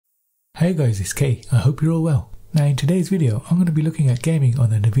Hey guys, it's Kay. I hope you're all well. Now in today's video, I'm going to be looking at gaming on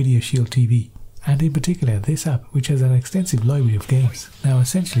the Nvidia Shield TV, and in particular this app which has an extensive library of games. Now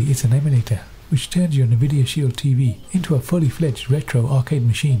essentially it's an emulator which turns your Nvidia Shield TV into a fully fledged retro arcade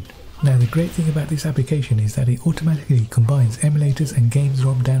machine. Now the great thing about this application is that it automatically combines emulators and games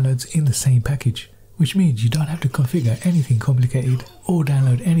ROM downloads in the same package, which means you don't have to configure anything complicated or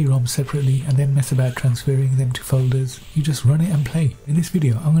download any ROMs separately and then mess about transferring them to folders. You just run it and play. In this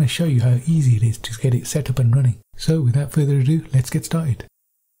video I'm going to show you how easy it is to get it set up and running. So without further ado, let's get started.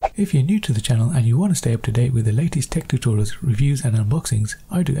 If you're new to the channel and you want to stay up to date with the latest tech tutorials, reviews and unboxings,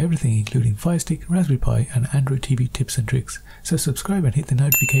 I do everything including Fire Stick, Raspberry Pi and Android TV tips and tricks, so subscribe and hit the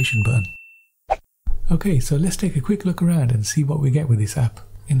notification button. Okay, so let's take a quick look around and see what we get with this app.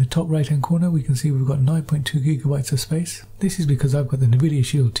 In the top right hand corner we can see we've got 9.2 GB of space. This is because I've got the Nvidia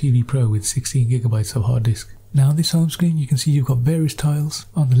Shield TV Pro with 16 GB of hard disk. Now on this home screen you can see you've got various tiles.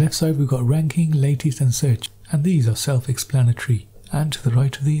 On the left side we've got ranking, latest and search, and these are self-explanatory. And to the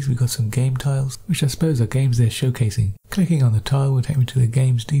right of these we've got some game tiles, which I suppose are games they're showcasing. Clicking on the tile will take me to the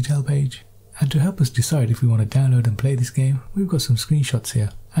game's detail page. And to help us decide if we want to download and play this game, we've got some screenshots here.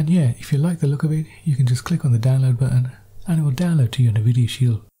 And yeah, if you like the look of it, you can just click on the download button and it will download to your Nvidia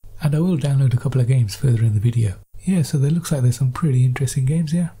Shield. And I will download a couple of games further in the video. Yeah, so there looks like there's some pretty interesting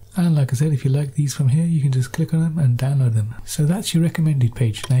games here. And like I said, if you like these from here, you can just click on them and download them. So that's your recommended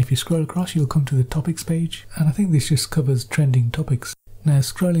page. Now if you scroll across, you'll come to the topics page. And I think this just covers trending topics. Now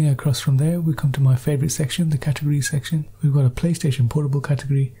scrolling across from there, we come to my favourite section, the categories section. We've got a PlayStation Portable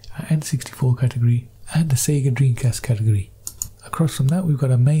category, an N64 category, and a Sega Dreamcast category. Across from that, we've got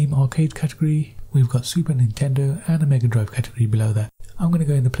a MAME arcade category. We've got Super Nintendo and a Mega Drive category below that. I'm going to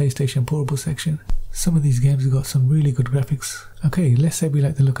go in the PlayStation Portable section. Some of these games have got some really good graphics. Okay, let's say we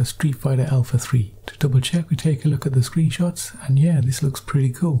like the look of Street Fighter Alpha 3. To double check, we take a look at the screenshots, and yeah, this looks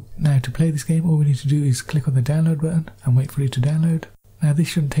pretty cool. Now to play this game, all we need to do is click on the download button and wait for it to download. Now this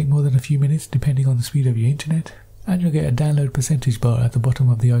shouldn't take more than a few minutes depending on the speed of your internet. And you'll get a download percentage bar at the bottom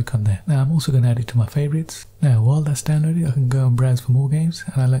of the icon there. Now I'm also going to add it to my favourites. Now while that's downloaded, I can go and browse for more games,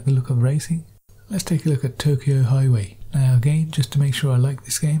 and I like the look of racing. Let's take a look at Tokyo Highway. Now again, just to make sure I like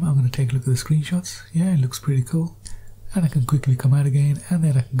this game, I'm going to take a look at the screenshots. Yeah, it looks pretty cool. And I can quickly come out again, and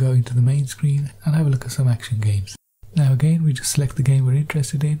then I can go into the main screen and have a look at some action games. Now again, we just select the game we're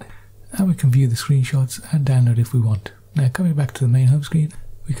interested in, and we can view the screenshots and download if we want. Now coming back to the main home screen,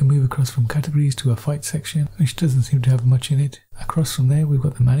 we can move across from categories to a fight section, which doesn't seem to have much in it. Across from there we've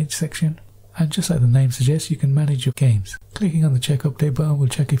got the manage section, and just like the name suggests, you can manage your games. Clicking on the check update button will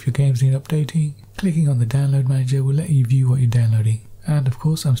check if your games need updating. Clicking on the download manager will let you view what you're downloading, and of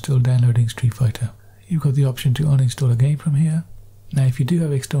course I'm still downloading Street Fighter. You've got the option to uninstall a game from here. Now if you do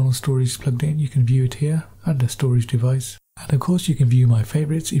have external storage plugged in, you can view it here under storage device, and of course you can view my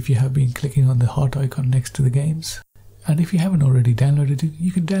favourites if you have been clicking on the heart icon next to the games. And if you haven't already downloaded it,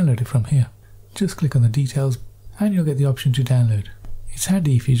 you can download it from here. Just click on the details and you'll get the option to download. It's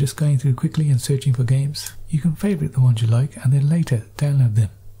handy if you're just going through quickly and searching for games. You can favourite the ones you like and then later download them.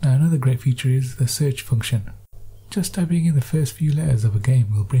 Now another great feature is the search function. Just typing in the first few letters of a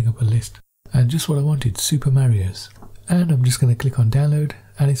game will bring up a list. And just what I wanted, Super Mario's. And I'm just going to click on download,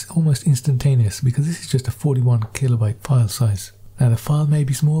 and it's almost instantaneous because this is just a 41 kilobyte file size. Now the file may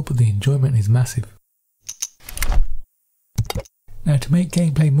be small, but the enjoyment is massive. Now to make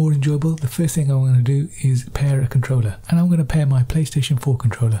gameplay more enjoyable, the first thing I'm going to do is pair a controller, and I'm going to pair my PlayStation 4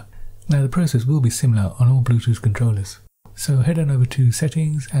 controller. Now the process will be similar on all Bluetooth controllers. So head on over to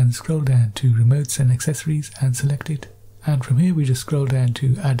settings and scroll down to remotes and accessories and select it. And from here we just scroll down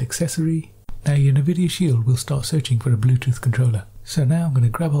to add accessory. Now your Nvidia Shield will start searching for a Bluetooth controller. So now I'm going to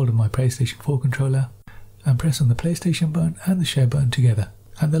grab hold of my PlayStation 4 controller and press on the PlayStation button and the share button together.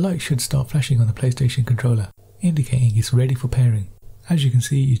 And the light should start flashing on the PlayStation controller, indicating it's ready for pairing. As you can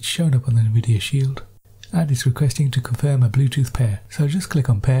see, it's shown up on the Nvidia Shield and it's requesting to confirm a Bluetooth pair. So just click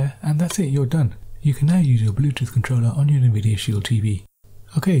on pair and that's it, you're done. You can now use your Bluetooth controller on your Nvidia Shield TV.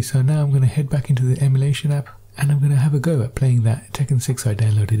 Okay, so now I'm going to head back into the emulation app and I'm going to have a go at playing that Tekken 6 I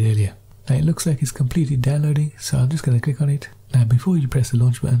downloaded earlier. Now it looks like it's completed downloading, so I'm just going to click on it. Now before you press the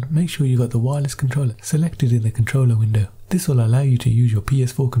launch button, make sure you got the wireless controller selected in the controller window. This will allow you to use your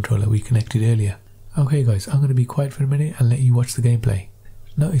PS4 controller we connected earlier. Okay guys, I'm going to be quiet for a minute and let you watch the gameplay.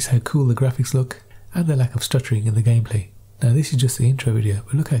 Notice how cool the graphics look and the lack of stuttering in the gameplay. Now this is just the intro video,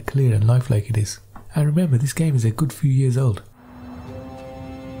 but look how clear and lifelike it is. And remember, this game is a good few years old.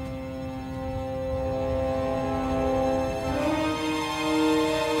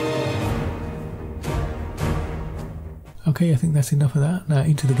 Okay, I think that's enough of that. Now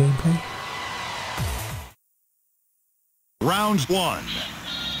into the gameplay. Round one.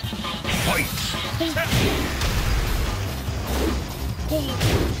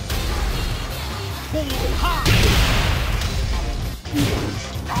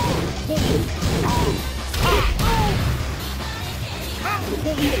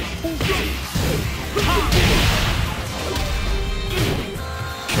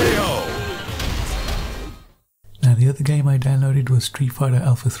 Now the other game I downloaded was Street Fighter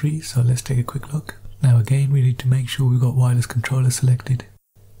Alpha 3, so let's take a quick look. Now again we need to make sure we've got wireless controller selected.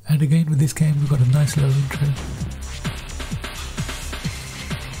 And again with this game we've got a nice little intro.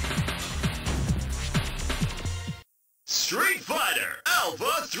 Street Fighter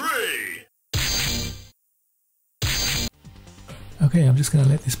Alpha 3! Okay, I'm just going to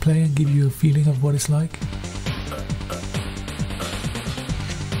let this play and give you a feeling of what it's like.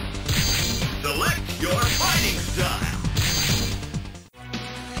 Select your fighting style!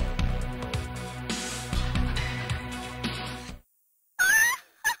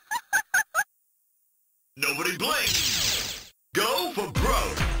 Nobody blink! Go for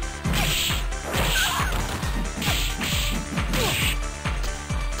broke!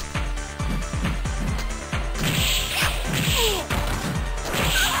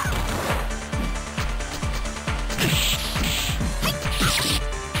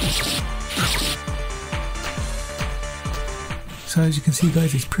 So as you can see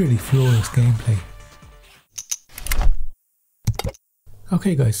guys, it's pretty flawless gameplay.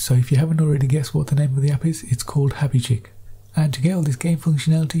 Okay guys, so if you haven't already guessed what the name of the app is, it's called Happy Chick. And to get all this game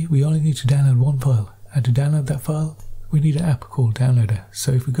functionality, we only need to download one file. And to download that file, we need an app called Downloader.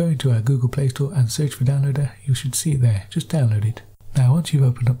 So if we go into our Google Play Store and search for Downloader, you should see it there. Just download it. Now once you've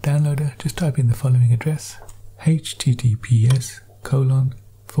opened up Downloader, just type in the following address: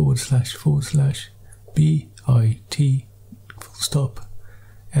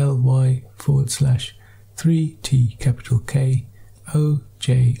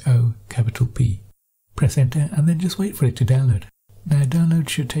 Press enter and then just wait for it to download. Now download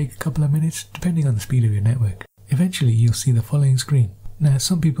should take a couple of minutes depending on the speed of your network. Eventually you'll see the following screen. Now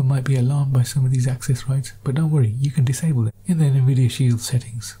some people might be alarmed by some of these access rights, but don't worry, you can disable them in the Nvidia Shield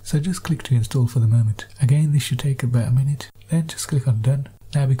settings. So just click to install for the moment. Again, this should take about a minute, then just click on done.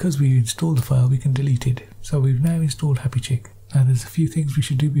 Now because we've installed the file, we can delete it. So we've now installed Happy Chick. Now there's a few things we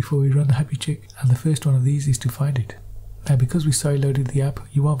should do before we run the Happy Chick, and the first one of these is to find it. Now because we sideloaded the app,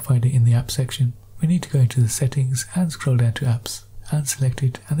 you won't find it in the app section. We need to go into the settings and scroll down to apps and select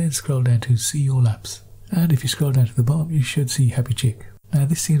it, and then scroll down to see all apps. And if you scroll down to the bottom, you should see Happy Chick. Now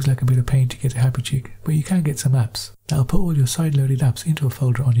this seems like a bit of pain to get a Happy Chick, but you can get some apps. That'll put all your side-loaded apps into a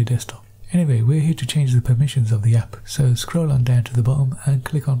folder on your desktop. Anyway, we're here to change the permissions of the app, so scroll on down to the bottom and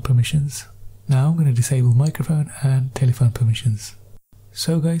click on permissions. Now I'm going to disable microphone and telephone permissions.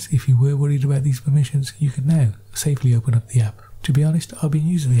 So guys, if you were worried about these permissions, you can now safely open up the app. To be honest, I've been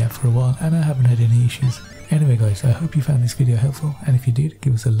using the app for a while and I haven't had any issues. Anyway guys, I hope you found this video helpful, and if you did,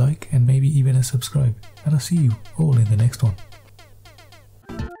 give us a like and maybe even a subscribe. And I'll see you all in the next one.